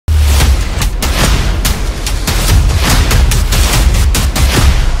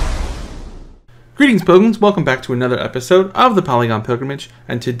Greetings, Pilgrims. Welcome back to another episode of the Polygon Pilgrimage,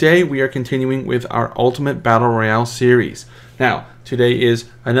 and today we are continuing with our Ultimate Battle Royale series. Now, today is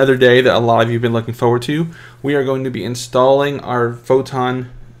another day that a lot of you have been looking forward to. We are going to be installing our Photon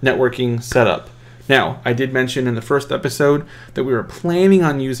networking setup. Now, I did mention in the first episode that we were planning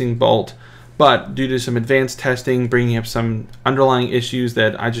on using Bolt, but due to some advanced testing, bringing up some underlying issues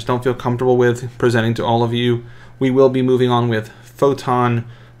that I just don't feel comfortable with presenting to all of you, we will be moving on with Photon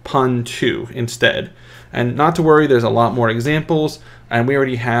PUN2 instead. And not to worry, there's a lot more examples, and we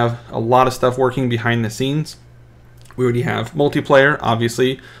already have a lot of stuff working behind the scenes. We already have multiplayer,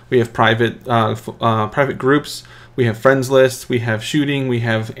 obviously. We have private groups. We have friends lists. We have shooting. We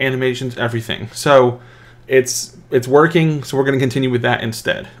have animations. Everything. So it's working. So we're going to continue with that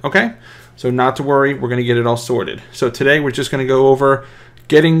instead. Okay. So not to worry, we're going to get it all sorted. So today we're just going to go over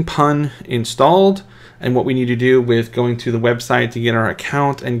getting PUN installed, and what we need to do with going to the website to get our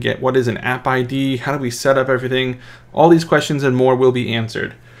account and get what is an app ID, how do we set up everything. All these questions and more will be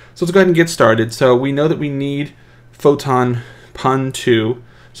answered. So let's go ahead and get started. So we know that we need Photon PUN2.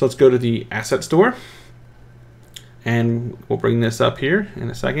 So let's go to the asset store, and we'll bring this up here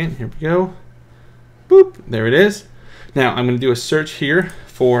in a second. Here we go. Boop, there it is. Now I'm going to do a search here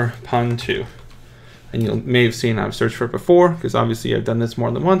for PUN2. And you may have seen I've searched for it before, because obviously I've done this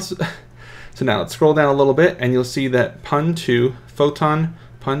more than once. So now let's scroll down a little bit, and you'll see that PUN2, Photon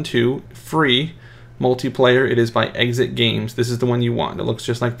PUN2, free multiplayer. It is by Exit Games. This is the one you want. It looks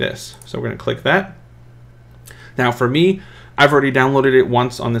just like this. So we're going to click that. Now for me, I've already downloaded it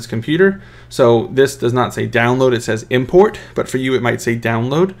once on this computer. So this does not say download, it says import. But for you, it might say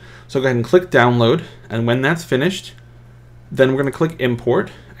download. So go ahead and click download. And when that's finished, then we're going to click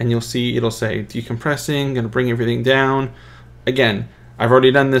import. And you'll see it'll say decompressing, going to bring everything down. Again, I've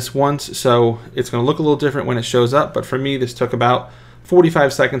already done this once, so it's going to look a little different when it shows up, but for me this took about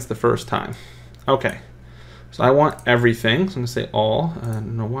 45 seconds the first time. Okay, so I want everything, so I'm going to say all. I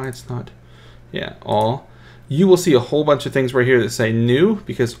don't know why it's not, yeah, all. You will see a whole bunch of things right here that say new,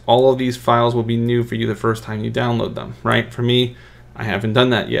 because all of these files will be new for you the first time you download them, right? For me, I haven't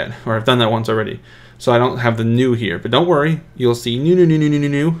done that yet, or I've done that once already. So I don't have the new here, but don't worry, you'll see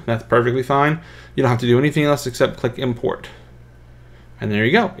new. That's perfectly fine. You don't have to do anything else except click import. And there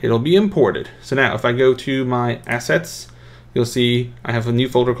you go, it'll be imported. So now if I go to my assets, you'll see I have a new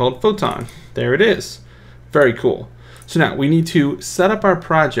folder called Photon. There it is, very cool. So now we need to set up our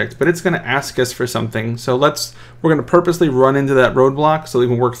project, but it's gonna ask us for something. So we're gonna purposely run into that roadblock so we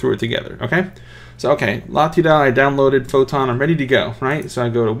can work through it together, okay? So okay, la-ti-da, I downloaded Photon, I'm ready to go, right? So I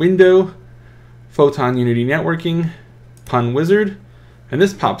go to Window, Photon Unity Networking, PUN Wizard, and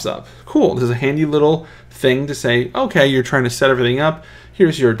this pops up. Cool, this is a handy little thing to say, okay, you're trying to set everything up.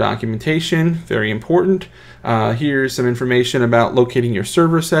 Here's your documentation, very important. Here's some information about locating your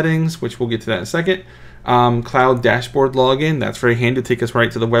server settings, which we'll get to that in a second. Cloud dashboard login, that's very handy to take us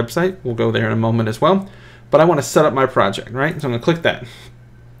right to the website. We'll go there in a moment as well. But I want to set up my project, right? So I'm gonna click that.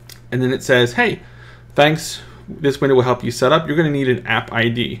 And then it says, hey, thanks, this window will help you set up. You're gonna need an app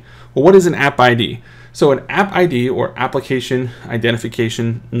ID. Well, what is an app ID? So an app ID, or application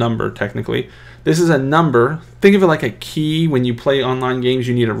identification number technically, this is a number. Think of it like a key. When you play online games,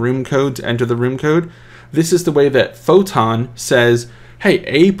 you need a room code to enter the room code. This is the way that Photon says, hey,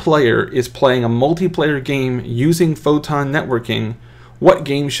 a player is playing a multiplayer game using Photon networking. What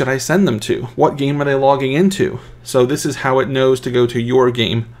game should I send them to? What game are they logging into? So this is how it knows to go to your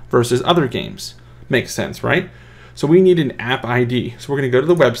game versus other games. Makes sense, right? So we need an app ID. So we're going to go to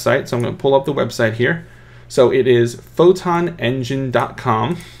the website. So I'm going to pull up the website here. So it is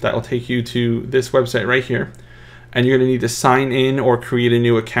photonengine.com. That will take you to this website right here. And you're going to need to sign in or create a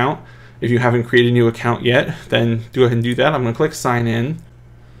new account. If you haven't created a new account yet, then go ahead and do that. I'm going to click sign in.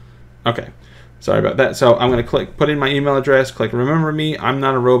 Okay, sorry about that. So I'm going to click put in my email address, click remember me, I'm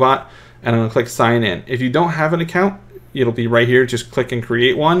not a robot, and I'm going to click sign in. If you don't have an account, it'll be right here. Just click and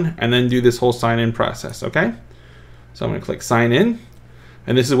create one, and then do this whole sign in process, okay? So I'm going to click sign in,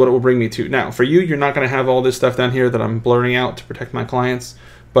 and this is what it will bring me to. Now, for you, you're not going to have all this stuff down here that I'm blurring out to protect my clients,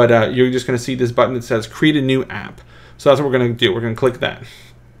 but you're just going to see this button that says create a new app. So that's what we're going to do. We're going to click that.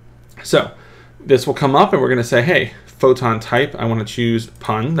 So this will come up, and we're going to say, hey, Photon type, I want to choose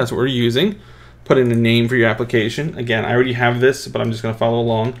PUN. That's what we're using. Put in a name for your application. Again, I already have this, but I'm just going to follow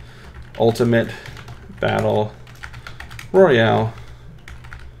along. Ultimate Battle Royale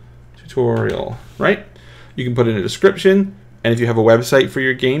tutorial, right? You can put in a description, and if you have a website for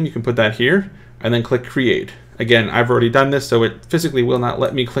your game, you can put that here, and then click create. Again, I've already done this, so it physically will not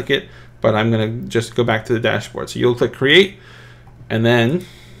let me click it, but I'm going to just go back to the dashboard. So you'll click create, and then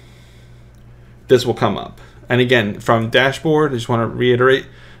this will come up. And again, from dashboard, I just want to reiterate,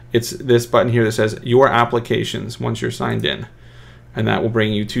 it's this button here that says your applications once you're signed in, and that will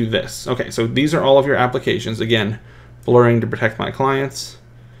bring you to this. Okay, so these are all of your applications. Again, blurring to protect my clients.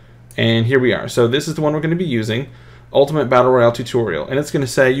 And here we are. So this is the one we're going to be using, Ultimate Battle Royale Tutorial, and it's going to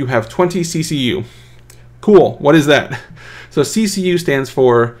say you have 20 CCU. Cool. What is that? So CCU stands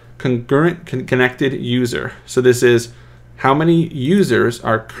for Concurrent Connected User. So this is how many users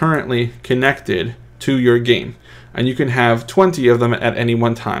are currently connected to your game. And you can have 20 of them at any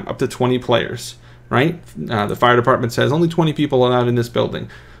one time, up to 20 players, right? The fire department says only 20 people allowed in this building.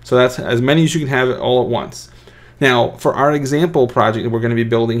 So that's as many as you can have all at once. Now, for our example project that we're going to be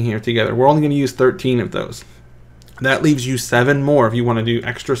building here together, we're only going to use 13 of those. That leaves you 7 more if you want to do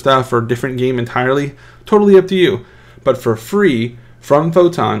extra stuff or a different game entirely. Totally up to you. But for free, from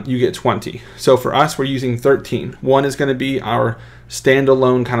Photon, you get 20. So for us, we're using 13. One is going to be our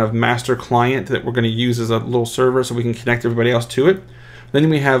standalone kind of master client that we're going to use as a little server so we can connect everybody else to it. Then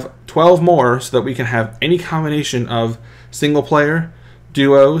we have 12 more so that we can have any combination of single player,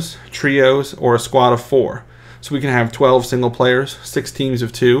 duos, trios, or a squad of 4. So we can have 12 single players, 6 teams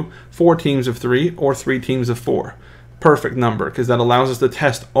of 2, 4 teams of 3, or 3 teams of 4. Perfect number, because that allows us to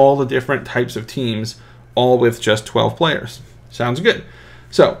test all the different types of teams, all with just 12 players. Sounds good.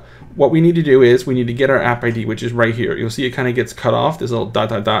 So what we need to do is we need to get our app ID, which is right here. You'll see it kind of gets cut off, this little dot,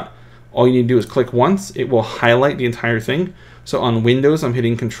 dot, dot. All you need to do is click once. It will highlight the entire thing. So on Windows, I'm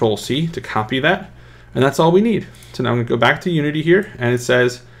hitting Control-C to copy that. And that's all we need. So now I'm going to go back to Unity here, and it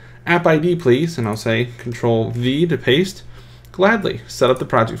says, app ID, please. And I'll say Control-V to paste. Gladly. Set up the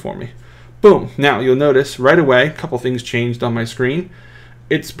project for me. Boom. Now you'll notice right away, a couple things changed on my screen.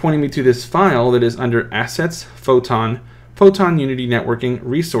 It's pointing me to this file that is under Assets, Photon Unity Networking,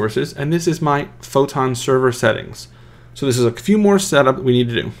 Resources, and this is my Photon server settings. So this is a few more setup we need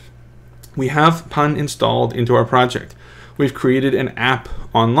to do. We have PUN installed into our project. We've created an app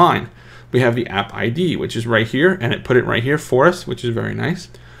online. We have the app ID, which is right here, and it put it right here for us, which is very nice.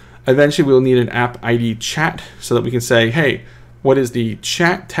 Eventually, we'll need an app ID chat so that we can say, hey, what is the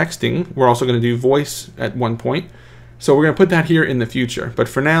chat texting? We're also going to do voice at one point. So we're going to put that here in the future. But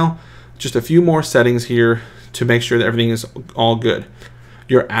for now, just a few more settings here to make sure that everything is all good.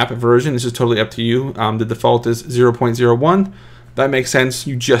 Your app version, this is totally up to you. The default is 0.01. That makes sense.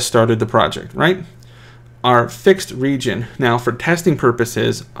 You just started the project, right? Our fixed region. Now, for testing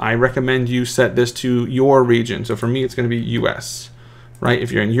purposes, I recommend you set this to your region. So for me, it's going to be US, right?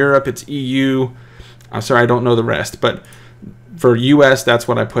 If you're in Europe, it's EU. I'm sorry, I don't know the rest, but for US, that's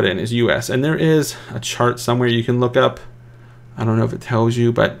what I put in, is US. And there is a chart somewhere you can look up. I don't know if it tells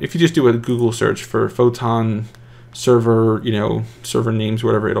you, but if you just do a Google search for Photon server, server names,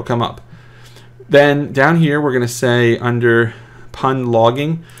 whatever, it'll come up. Then down here, we're going to say under PUN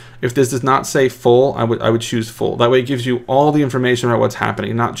logging, if this does not say full, I would choose full. That way it gives you all the information about what's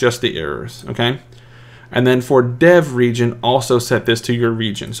happening, not just the errors, okay? And then for dev region, also set this to your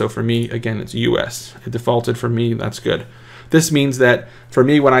region. So for me, again, it's US. It defaulted for me, that's good. This means that for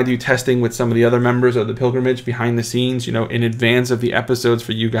me, when I do testing with some of the other members of the pilgrimage behind the scenes, in advance of the episodes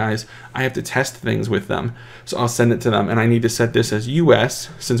for you guys, I have to test things with them. So I'll send it to them, and I need to set this as US,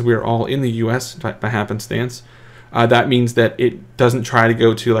 since we're all in the US by happenstance. That means that it doesn't try to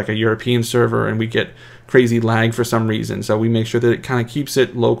go to like a European server and we get crazy lag for some reason. So we make sure that it kind of keeps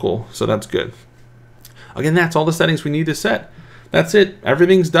it local. So that's good. Again, that's all the settings we need to set. That's it.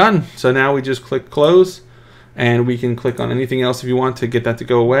 Everything's done. So now we just click close, and we can click on anything else if you want to get that to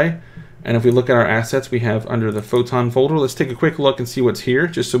go away. And if we look at our assets we have under the Photon folder, let's take a quick look and see what's here,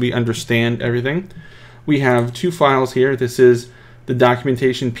 just so we understand everything. We have 2 files here. This is the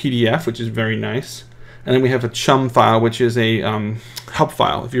documentation PDF, which is very nice. And then we have a chum file, which is a help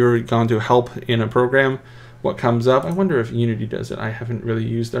file. If you're going to help in a program, what comes up? I wonder if Unity does it. I haven't really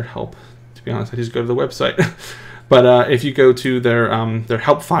used their help, to be honest. I just go to the website. But if you go to their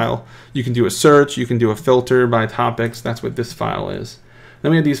help file, you can do a search, you can do a filter by topics. That's what this file is.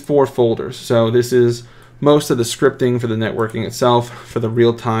 Then we have these 4 folders. So this is most of the scripting for the networking itself, for the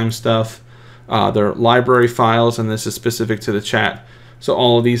real-time stuff, their library files, and this is specific to the chat. So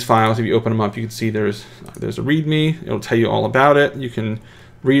all of these files, if you open them up, you can see there's a README. It'll tell you all about it. You can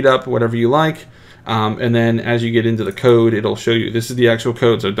read up whatever you like. And then as you get into the code, it'll show you this is the actual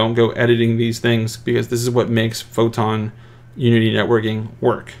code. So don't go editing these things, because this is what makes Photon Unity Networking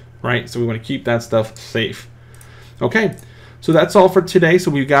work, right? So we want to keep that stuff safe. Okay, so that's all for today.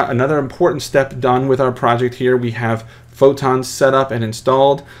 So we've got another important step done with our project here. We have Photon set up and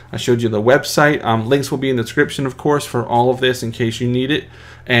installed. I showed you the website. Links will be in the description, of course, for all of this in case you need it.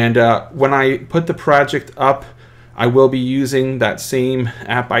 And when I put the project up, I will be using that same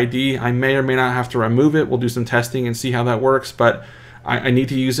app ID. I may or may not have to remove it. We'll do some testing and see how that works, but I need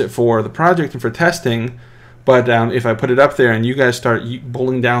to use it for the project and for testing. But if I put it up there and you guys start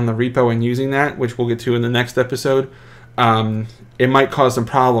pulling down the repo and using that, which we'll get to in the next episode, it might cause some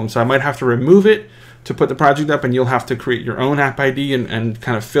problems. So I might have to remove it to put the project up, and you'll have to create your own app ID and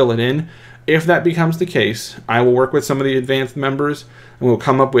kind of fill it in. If that becomes the case, I will work with some of the advanced members and we'll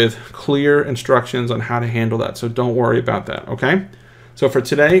come up with clear instructions on how to handle that. So don't worry about that, okay? So for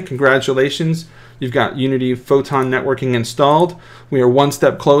today, congratulations. You've got Unity Photon Networking installed. We are one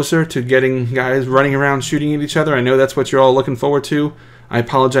step closer to getting guys running around shooting at each other. I know that's what you're all looking forward to. I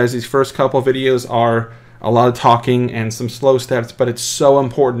apologize, these first couple videos are a lot of talking and some slow steps, but it's so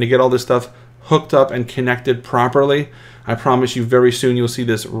important to get all this stuff hooked up and connected properly. I promise you very soon you'll see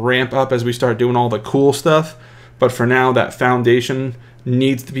this ramp up as we start doing all the cool stuff. But for now, that foundation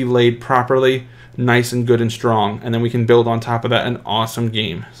needs to be laid properly, nice and good and strong, and then we can build on top of that an awesome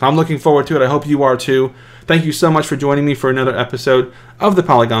game. So I'm looking forward to it. I hope you are too. Thank you so much for joining me for another episode of the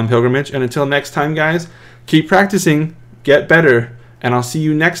Polygon Pilgrimage. And until next time, guys, keep practicing, get better, and I'll see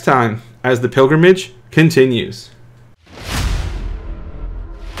you next time as the pilgrimage continues.